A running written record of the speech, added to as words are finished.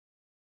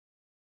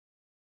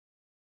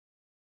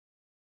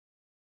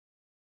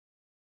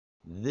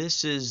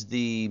This is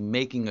the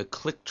making a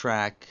click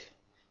track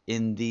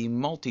in the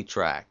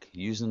Multitrack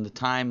using the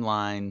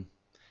timeline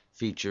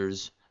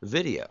features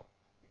video.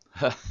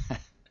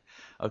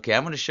 Okay,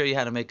 I'm going to show you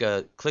how to make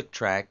a click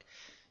track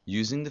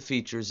using the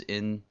features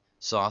in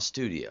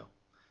SawStudio.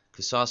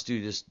 Because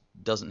SawStudio just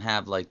doesn't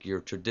have like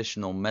your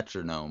traditional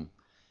metronome,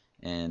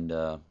 and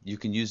you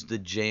can use the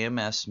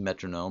JMS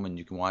metronome, and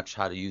you can watch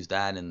how to use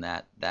that in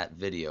that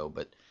video.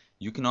 But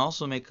you can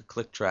also make a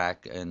click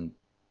track and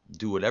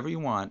do whatever you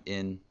want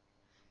in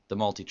the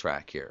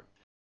multi-track here.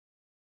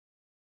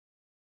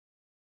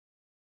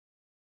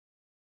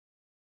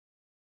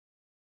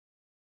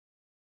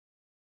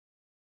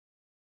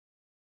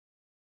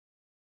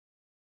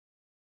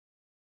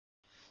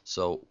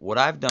 So what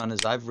I've done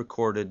is I've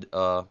recorded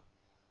some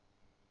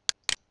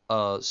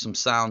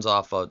sounds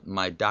off of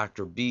my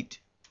Dr.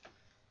 Beat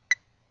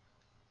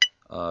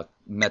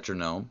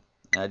metronome,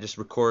 and I just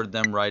recorded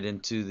them right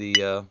into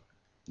the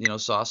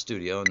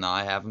SawStudio, and now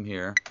I have them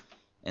here.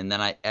 And then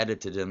I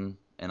edited them,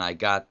 and I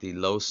got the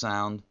low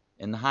sound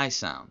and the high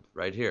sound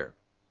right here.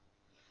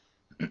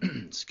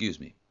 Excuse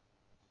me.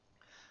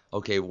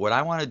 Okay, what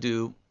I want to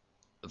do,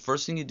 the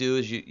first thing you do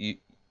is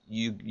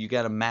you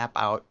got to map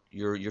out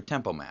your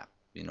tempo map.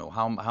 You know,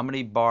 how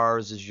many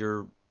bars is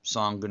your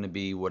song going to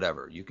be,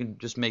 whatever. You can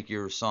just make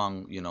your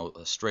song,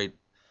 a straight,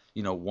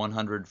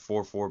 100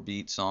 4/4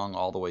 beat song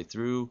all the way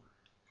through,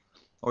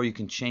 or you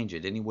can change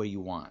it any way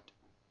you want.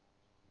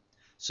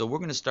 So we're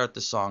going to start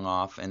the song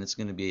off, and it's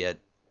going to be at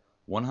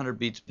 100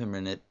 beats per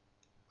minute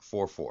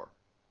 4/4.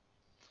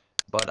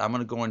 But I'm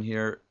going to go in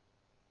here,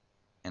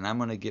 and I'm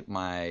going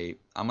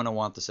to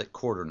want this at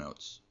quarter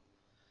notes.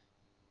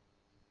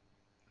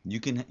 You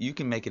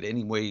can make it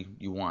any way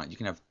you want. You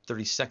can have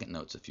 30-second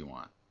notes if you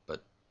want,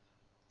 but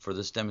for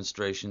this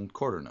demonstration,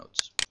 quarter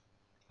notes.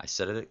 I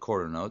set it at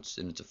quarter notes,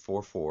 and it's a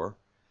 4/4.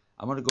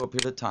 I'm going to go up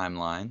here to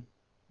timeline.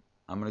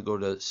 I'm going to go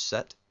to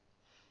set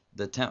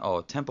the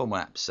tempo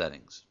map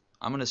settings.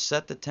 I'm going to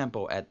set the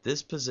tempo at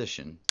this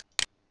position,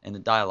 and the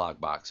dialog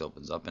box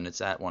opens up, and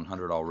it's at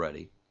 100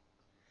 already.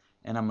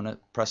 And I'm going to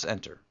press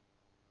enter.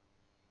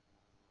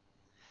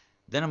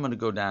 Then I'm going to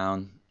go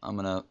down. I'm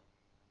going to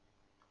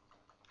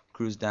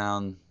cruise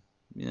down.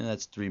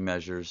 That's 3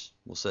 measures.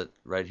 We'll set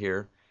right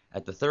here.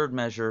 At the 3rd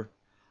measure,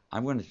 I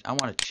want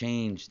to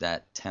change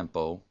that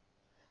tempo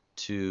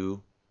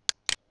to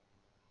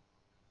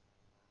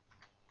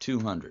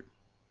 200.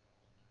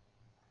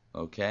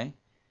 Okay?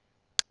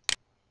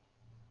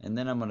 And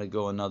then I'm going to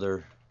go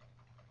another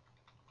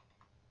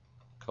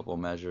couple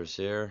measures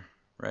here,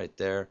 right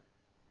there.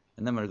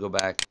 And then I'm going to go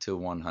back to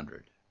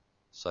 100.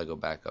 So I go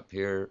back up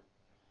here,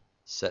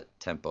 set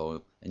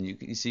tempo, and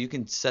you see you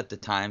can set the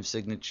time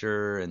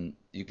signature, and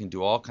you can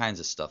do all kinds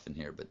of stuff in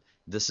here, but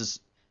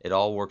it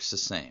all works the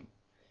same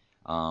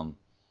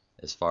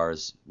as far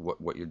as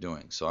what you're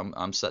doing. So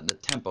I'm setting the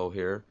tempo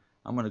here.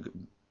 I'm going to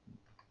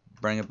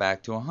bring it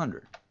back to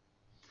 100.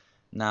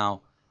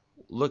 Now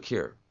look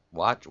here,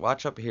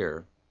 watch up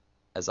here.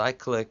 As I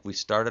click, we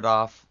started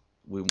off,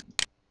 we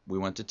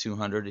went to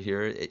 200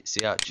 here.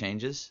 See how it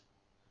changes?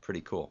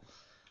 Pretty cool.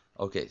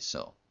 Okay,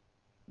 so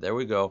there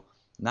we go.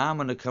 Now I'm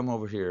going to come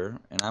over here,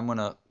 and I'm going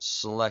to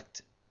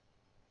select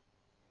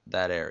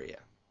that area.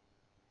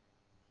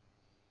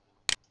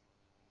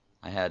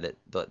 I had it,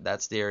 but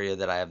that's the area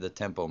that I have the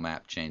tempo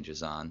map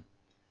changes on.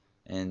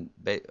 And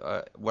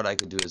what I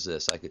could do is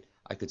this.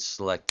 I could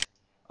select,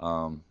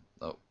 oh,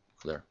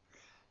 clear.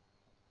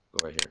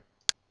 Go right here.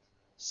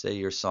 Say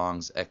your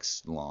song's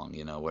X long,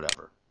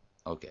 whatever.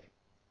 Okay.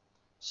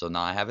 So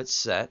now I have it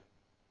set.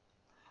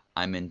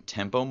 I'm in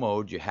tempo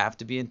mode. You have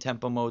to be in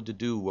tempo mode to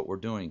do what we're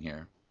doing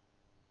here.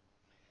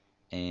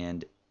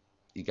 And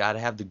you got to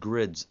have the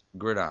grid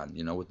on,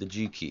 with the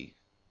G key.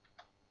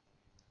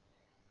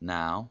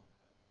 Now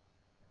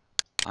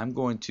I'm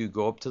going to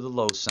go up to the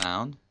low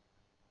sound.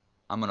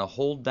 I'm going to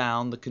hold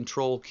down the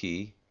control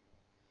key,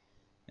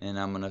 and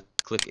I'm going to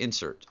click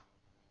insert.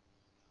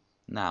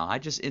 Now I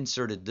just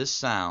inserted this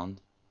sound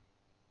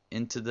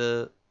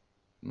into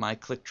my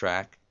click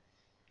track,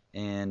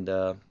 and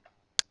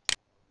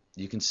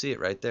you can see it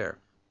right there.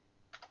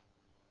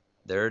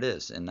 There it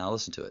is, and now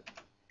listen to it.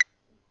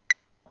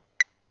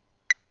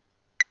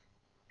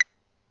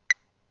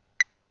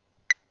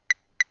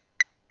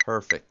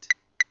 Perfect.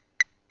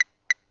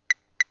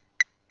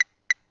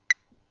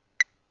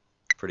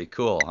 Pretty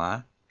cool,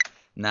 huh?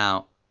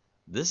 Now,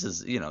 this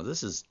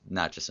is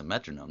not just a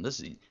metronome.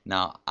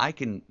 Now I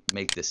can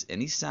make this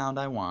any sound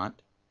I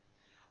want.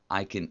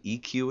 I can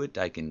EQ it.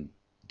 I can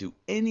do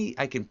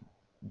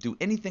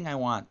anything I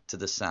want to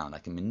the sound. I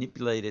can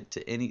manipulate it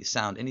to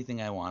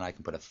anything I want. I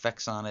can put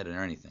effects on it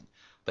or anything.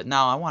 But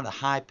now I want a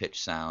high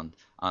pitch sound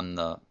on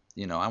the,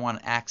 I want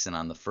an accent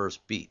on the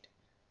first beat.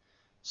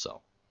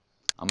 So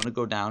I'm going to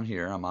go down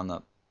here. I'm going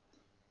to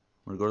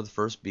go to the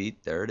first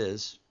beat. There it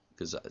is.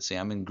 Because see,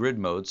 I'm in grid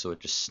mode, so it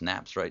just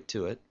snaps right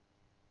to it.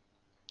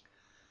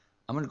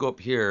 I'm going to go up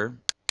here,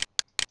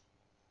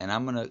 and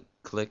I'm going to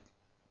click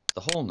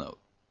the whole note.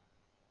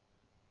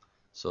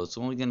 So it's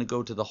only going to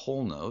go to the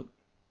whole note.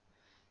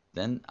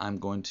 Then I'm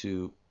going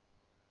to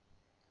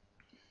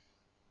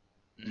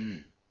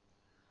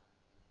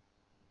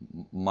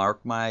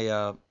Mark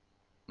my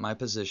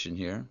position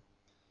here.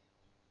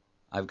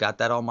 I've got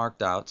that all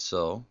marked out,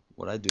 so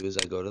what I do is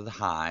I go to the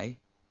high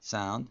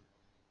sound.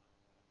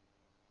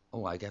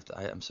 Oh,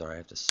 I'm sorry, I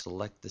have to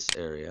select this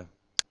area.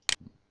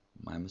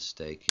 My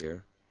mistake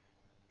here.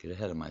 Get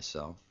ahead of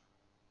myself.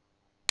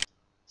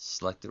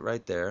 Select it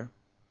right there.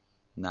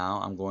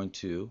 Now I'm going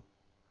to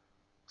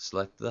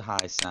select the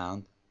high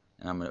sound,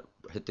 and I'm going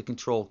to hit the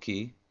control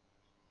key,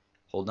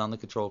 hold down the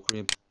control key,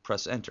 and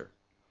press enter.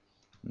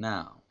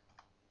 Now,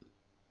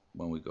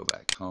 when we go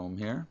back home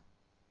here,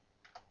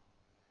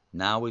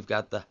 now we've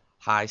got the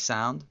high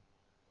sound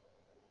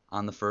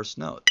on the first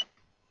note.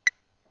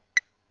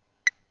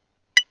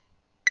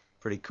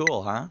 Pretty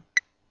cool, huh?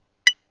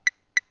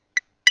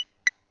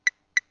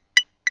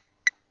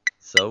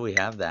 So we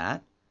have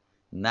that.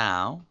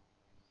 Now,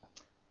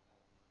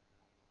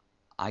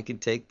 I can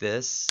take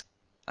this,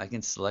 I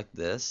can select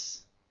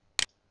this,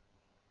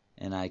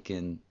 and I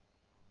can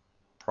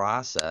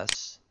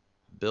process,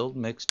 build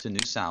mix to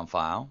new sound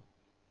file.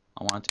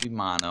 I want it to be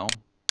mono.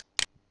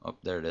 Oh,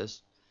 there it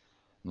is.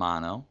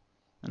 Mono.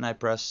 And I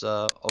press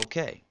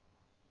OK.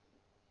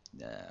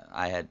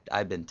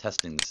 I've been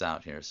testing this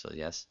out here, so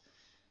yes.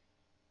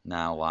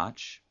 Now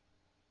watch.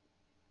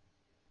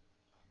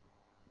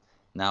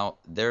 Now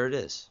there it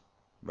is,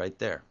 right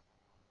there.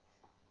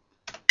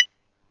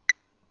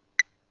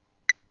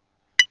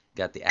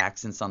 Got the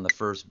accents on the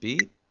first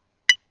beat.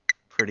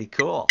 Pretty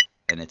cool.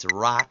 And it's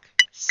rock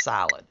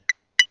solid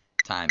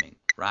timing.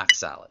 Rock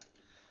solid.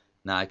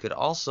 Now I could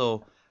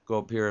also go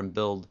up here and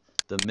build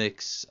the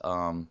mix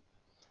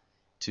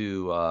to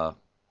the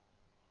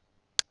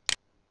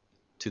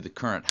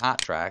current hot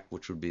track,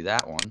 which would be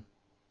that one,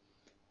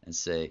 and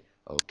say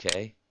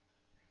OK,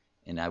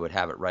 and I would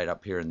have it right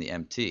up here in the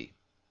MT.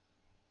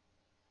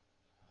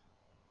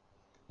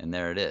 And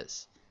there it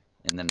is.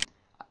 And then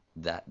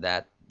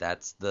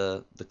that's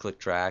the click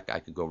track. I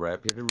could go right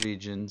up here to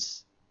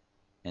regions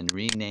and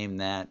rename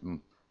that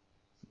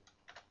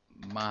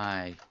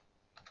my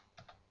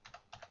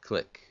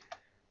click.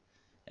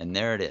 And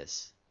there it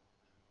is.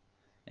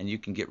 And you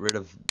can get rid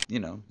of,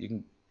 you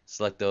can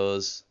select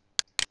those,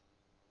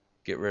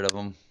 get rid of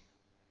them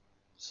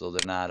so they're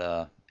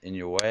not in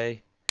your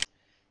way.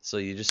 So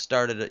you just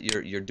started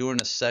you're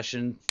doing a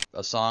session,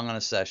 a song on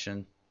a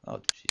session. Oh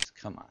jeez,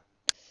 come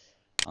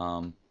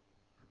on.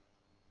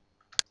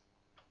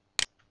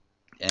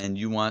 And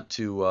you want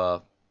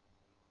to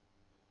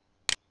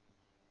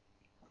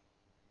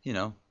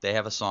they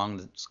have a song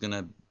that's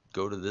gonna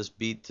go to this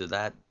beat, to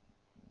that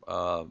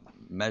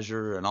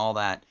measure and all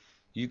that.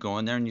 You go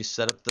in there and you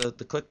set up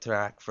the click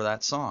track for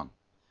that song,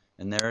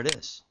 and there it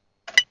is.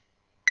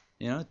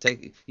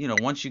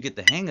 Once you get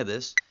the hang of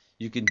this,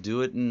 you can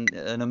do it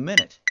in a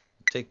minute.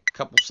 Take a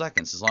couple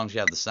seconds, as long as you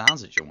have the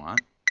sounds that you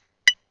want.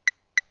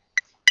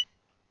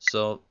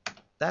 So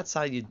that's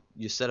how you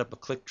set up a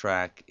click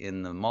track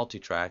in the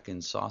Multitrack in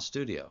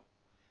SawStudio.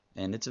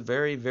 And it's a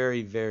very,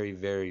 very, very,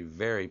 very,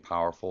 very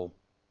powerful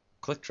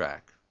click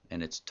track.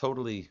 And it's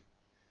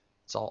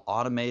all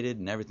automated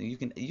and everything.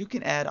 You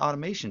can add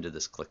automation to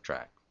this click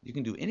track. You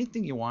can do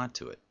anything you want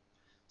to it.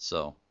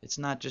 So it's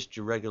not just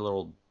your regular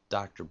old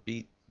Dr.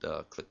 Beat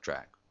click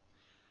track.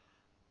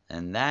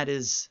 And that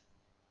is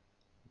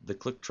the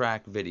click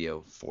track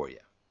video for you.